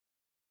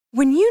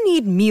When you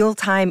need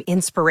mealtime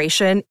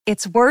inspiration,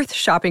 it's worth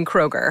shopping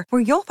Kroger,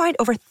 where you'll find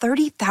over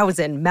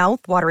 30,000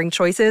 mouth-watering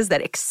choices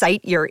that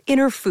excite your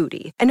inner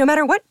foodie. And no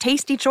matter what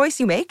tasty choice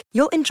you make,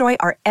 you'll enjoy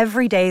our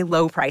everyday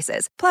low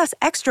prices, plus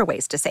extra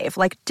ways to save,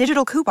 like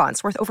digital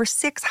coupons worth over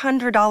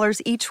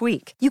 $600 each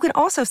week. You can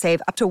also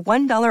save up to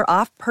 $1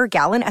 off per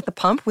gallon at the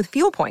pump with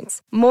fuel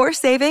points. More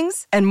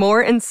savings and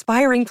more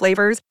inspiring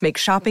flavors make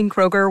shopping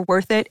Kroger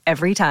worth it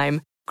every time.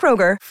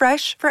 Kroger,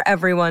 fresh for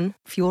everyone.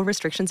 Fuel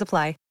restrictions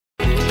apply.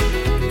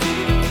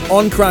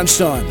 On Crunch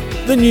Time,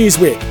 the News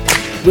Whip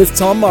with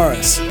Tom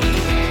Morris.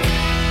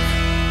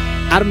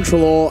 Adam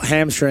Treloar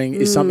hamstring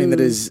is something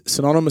that is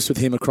synonymous with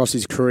him across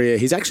his career.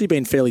 He's actually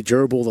been fairly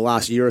durable the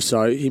last year or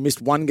so. He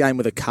missed one game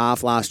with a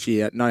calf last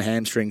year, no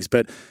hamstrings,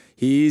 but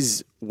he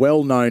is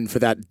well known for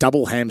that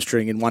double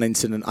hamstring in one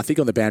incident, I think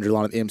on the boundary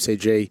line at the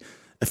MCG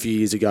a few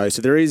years ago.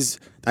 So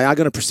they are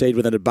going to proceed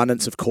with an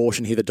abundance of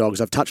caution here, the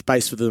Dogs. I've touched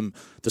base with them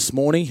this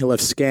morning. He'll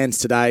have scans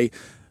today.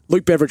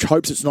 Luke Beveridge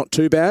hopes it's not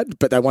too bad,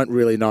 but they won't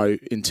really know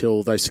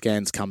until those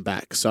scans come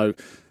back. So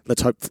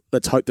let's hope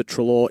that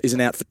Treloar isn't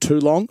out for too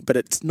long, but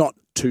it's not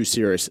too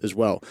serious as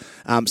well.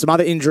 Some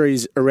other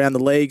injuries around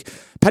the league.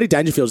 Paddy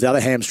Dangerfield's the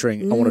other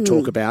hamstring I want to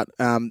talk about.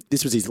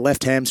 This was his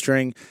left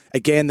hamstring.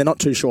 Again, they're not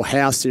too sure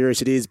how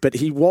serious it is, but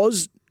he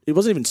wasn't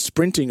even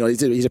sprinting.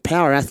 He's a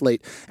power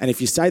athlete, and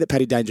if you say that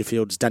Paddy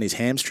Dangerfield's done his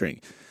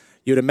hamstring,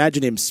 you'd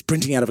imagine him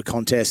sprinting out of a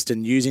contest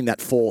and using that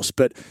force,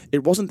 but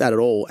it wasn't that at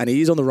all. And he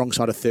is on the wrong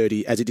side of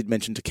 30, as he did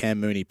mention to Cam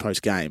Mooney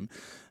post-game.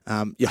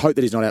 You hope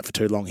that he's not out for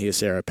too long here,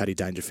 Sarah, Paddy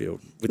Dangerfield,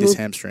 with his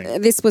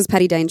hamstring. This was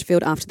Paddy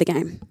Dangerfield after the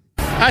game.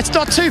 It's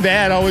not too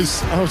bad. I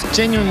was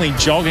genuinely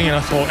jogging and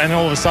I thought, and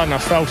all of a sudden I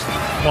felt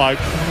like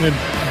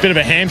a bit of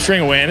a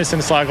hamstring awareness, and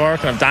it's like, I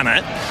reckon I've done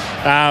it.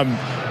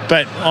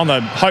 But on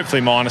the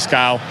hopefully minor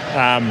scale,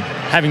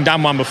 having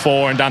done one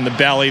before and done the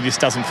belly, this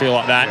doesn't feel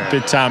like that.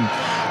 But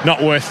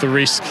not worth the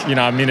risk,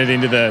 a minute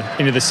into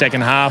the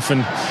second half.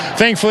 And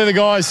thankfully the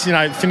guys,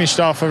 finished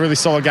off a really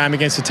solid game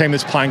against a team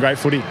that's playing great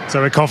footy. So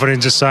we're confident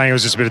in just saying it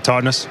was just a bit of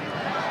tightness?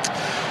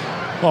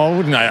 Well, I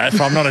wouldn't know that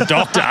if I'm not a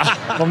doctor.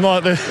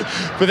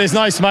 But there's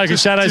no smoke and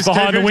shadows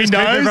behind the windows.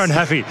 Just keep everyone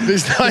happy.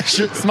 There's no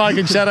smoke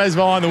and shadows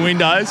behind the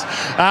windows.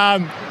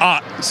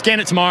 Scan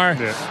it tomorrow,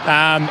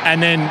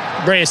 and then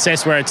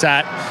reassess where it's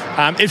at.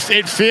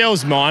 It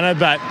feels minor,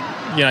 but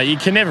you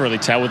can never really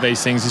tell with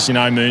these things, as you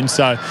know, Moon.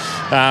 So,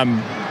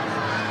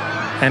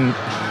 and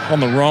on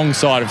the wrong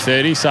side of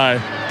 30,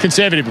 so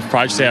conservative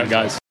approach. See how it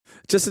goes.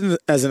 Just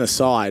as an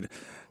aside,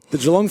 the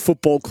Geelong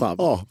Football Club,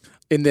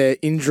 in their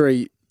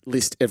injury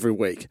list every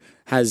week,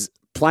 has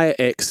player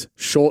X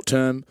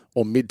short-term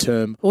or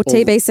mid-term or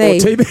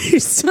TBC. Or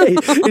TBC.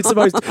 It's the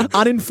most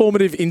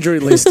uninformative injury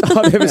list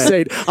I've ever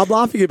seen. I'm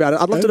laughing about it.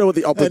 I'd love to know what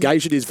the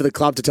obligation is for the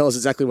club to tell us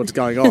exactly what's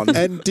going on.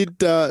 And did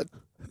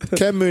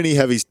Cam Mooney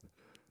have his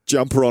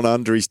jumper on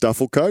under his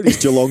duffel coat, his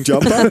Geelong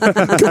jumper?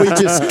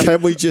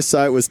 Can we just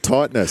say it was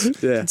tightness?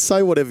 Yeah.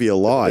 Say whatever you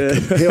like.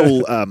 Yeah.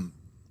 He'll, on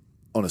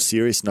a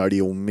serious note,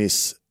 he'll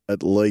miss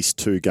at least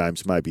 2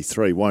 games, maybe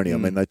 3, won't he? I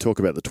mean, they talk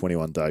about the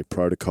 21-day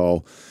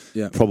protocol.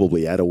 Yeah.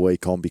 Probably add a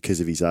week on because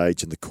of his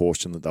age and the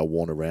caution that they'll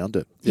want around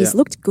it. He's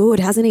looked good,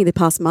 hasn't he, the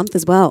past month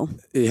as well?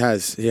 He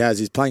has.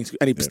 He's playing,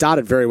 and he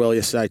started very well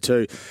yesterday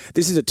too.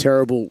 This is a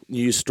terrible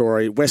news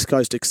story. West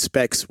Coast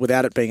expects,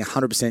 without it being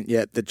 100%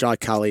 yet, that Jai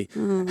Cully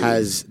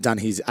has done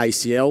his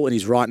ACL in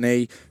his right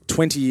knee.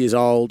 20 years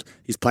old.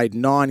 He's played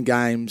 9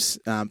 games.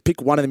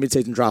 Picked 1 in the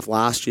mid-season draft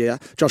last year.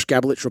 Josh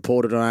Gabelich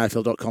reported on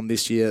AFL.com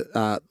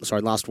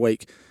last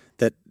week,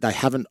 that they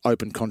haven't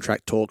opened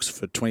contract talks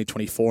for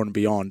 2024 and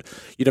beyond.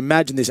 You'd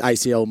imagine this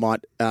ACL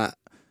might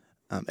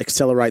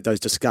accelerate those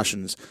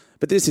discussions.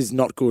 But this is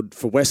not good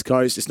for West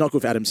Coast. It's not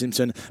good for Adam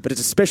Simpson, but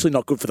it's especially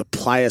not good for the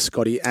player,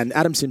 Scotty. And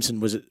Adam Simpson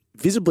was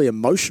visibly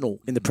emotional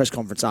in the press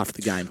conference after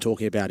the game,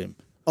 talking about him.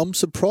 I'm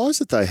surprised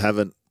that they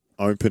haven't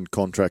opened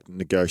contract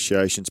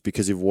negotiations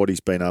because of what he's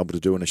been able to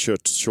do in a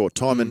short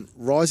time. And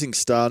Rising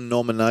Star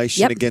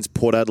nomination against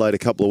Port Adelaide a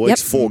couple of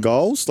weeks, 4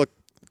 goals. Like,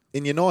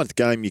 in your 9th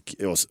game,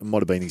 it might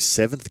have been his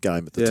 7th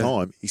game at the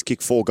time, he's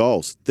kicked 4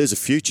 goals. There's a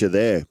future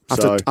there.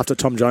 After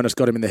Tom Jonas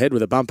got him in the head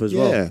with a bump as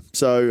well. Yeah,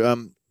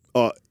 so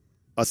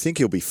I think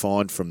he'll be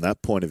fine from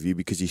that point of view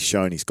because he's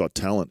shown he's got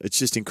talent. It's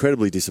just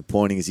incredibly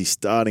disappointing as he's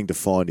starting to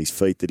find his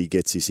feet that he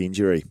gets this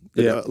injury.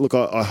 Yeah. Look,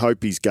 I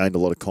hope he's gained a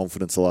lot of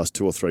confidence the last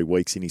 2 or 3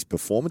 weeks in his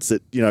performance,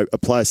 that, a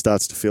player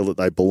starts to feel that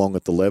they belong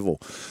at the level.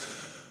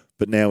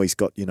 But now he's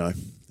got,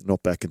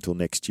 not back until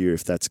next year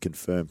if that's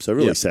confirmed. So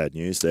really sad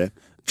news there.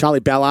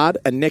 Charlie Ballard,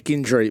 a neck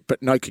injury,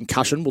 but no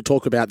concussion. We'll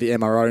talk about the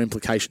MRO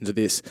implications of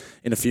this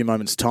in a few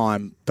moments'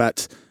 time.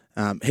 But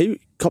he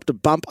copped a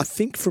bump, I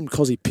think, from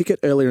Cozzy Pickett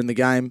earlier in the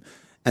game.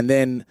 And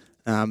then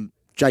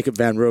Jacob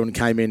Van Ruin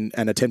came in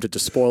and attempted to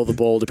spoil the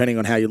ball, depending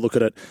on how you look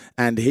at it.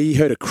 And he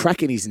heard a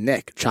crack in his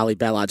neck, Charlie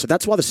Ballard. So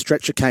that's why the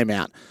stretcher came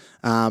out.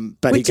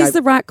 But Which is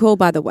the right call,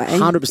 by the way.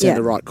 100%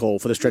 the right call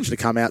for the stretcher to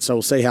come out. So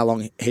we'll see how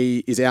long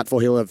he is out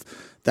for. He'll have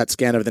that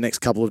scan over the next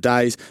couple of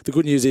days. The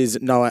good news is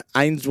Noah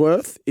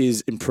Ainsworth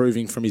is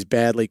improving from his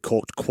badly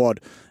corked quad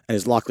and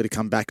is likely to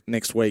come back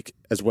next week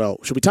as well.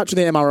 Should we touch on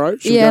the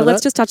MRO?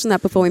 Let's just touch on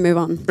that before we move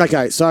on.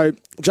 Okay, so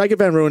Jacob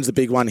van Ruin's the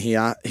big one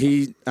here.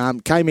 He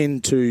came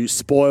in to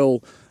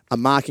spoil a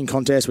marking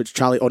contest,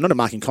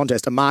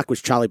 a mark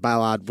which Charlie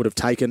Ballard would have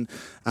taken.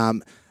 I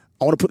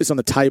want to put this on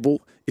the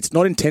table. It's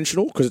not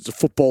intentional because it's a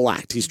football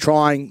act. He's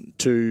trying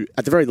to,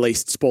 at the very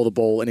least, spoil the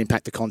ball and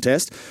impact the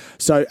contest.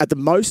 So at the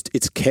most,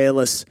 it's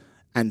careless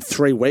and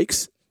 3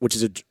 weeks, which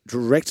is a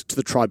direct to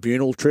the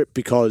tribunal trip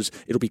because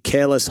it'll be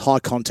careless, high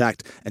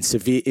contact and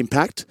severe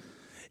impact.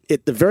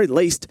 At the very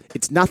least,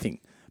 it's nothing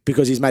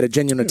because he's made a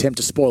genuine attempt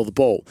to spoil the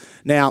ball.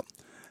 Now,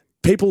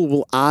 people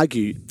will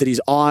argue that his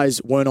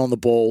eyes weren't on the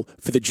ball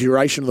for the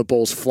duration of the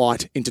ball's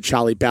flight into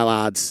Charlie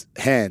Ballard's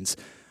hands.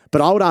 But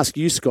I would ask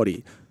you,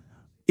 Scotty,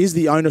 is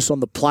the onus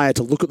on the player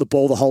to look at the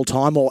ball the whole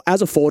time, or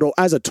as a forward or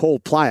as a tall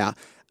player,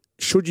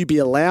 should you be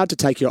allowed to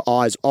take your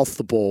eyes off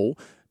the ball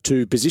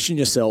to position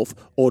yourself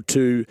or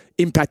to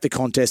impact the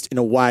contest in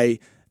a way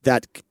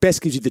that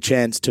best gives you the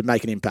chance to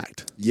make an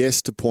impact?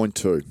 Yes to point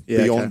 2,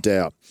 beyond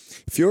doubt.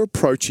 If you're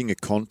approaching a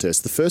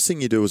contest, the first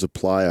thing you do as a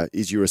player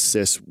is you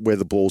assess where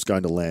the ball's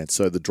going to land,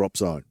 so the drop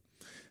zone.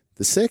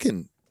 The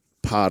second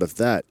part of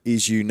that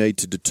is you need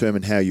to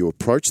determine how you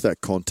approach that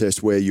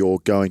contest, where you're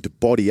going to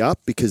body up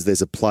because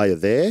there's a player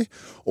there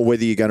or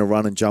whether you're going to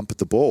run and jump at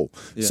the ball.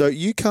 Yeah. So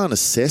you can't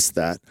assess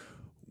that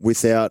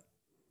without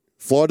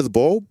fly to the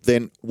ball,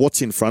 then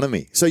what's in front of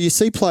me? So you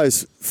see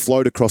players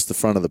float across the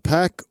front of the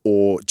pack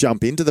or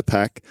jump into the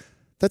pack.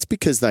 That's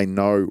because they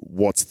know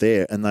what's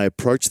there and they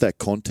approach that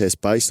contest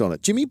based on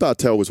it. Jimmy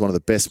Bartell was one of the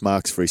best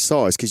marks for his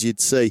size because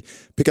you'd see,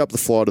 pick up the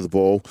flight of the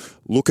ball,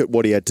 look at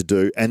what he had to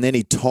do, and then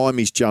he'd time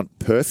his jump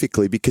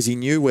perfectly because he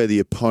knew where the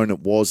opponent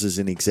was as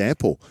an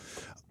example.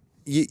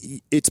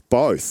 It's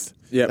both.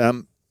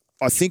 Yep.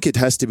 I think it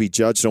has to be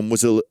judged on,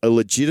 was a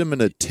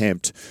legitimate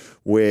attempt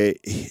where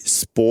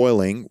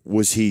spoiling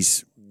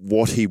was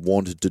what he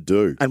wanted to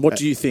do. And what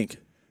do you think?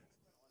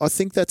 I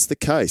think that's the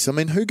case. I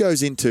mean, who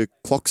goes in to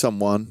clock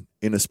someone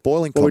in a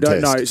spoiling contest?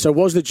 We don't know. So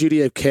was the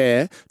duty of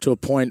care to a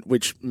point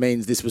which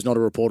means this was not a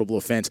reportable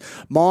offence?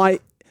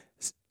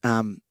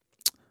 I'm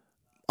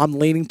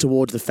leaning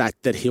towards the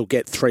fact that he'll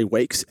get 3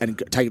 weeks and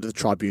take it to the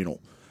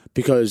tribunal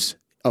because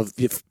of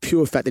the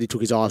pure fact that he took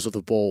his eyes off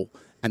the ball,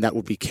 and that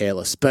would be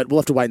careless. But we'll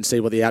have to wait and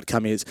see what the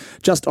outcome is.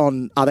 Just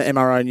on other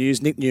MRO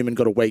news, Nick Newman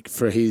got a week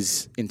for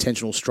his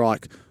intentional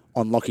strike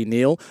on Lachie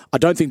Neale. I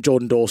don't think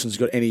Jordan Dawson's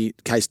got any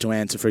case to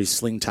answer for his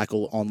sling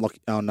tackle on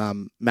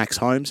Max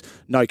Holmes.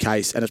 No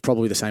case, and it's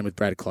probably the same with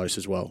Brad Close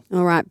as well.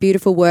 All right,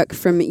 beautiful work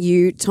from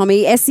you,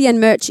 Tommy.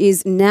 SEN merch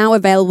is now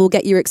available.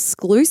 Get your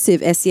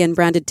exclusive SEN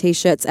branded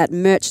t-shirts at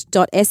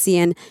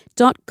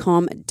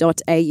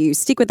merch.sen.com.au.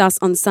 Stick with us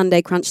on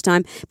Sunday Crunch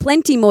Time.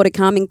 Plenty more to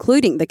come,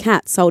 including the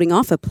Cats holding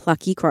off a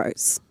Plucky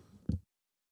Crows.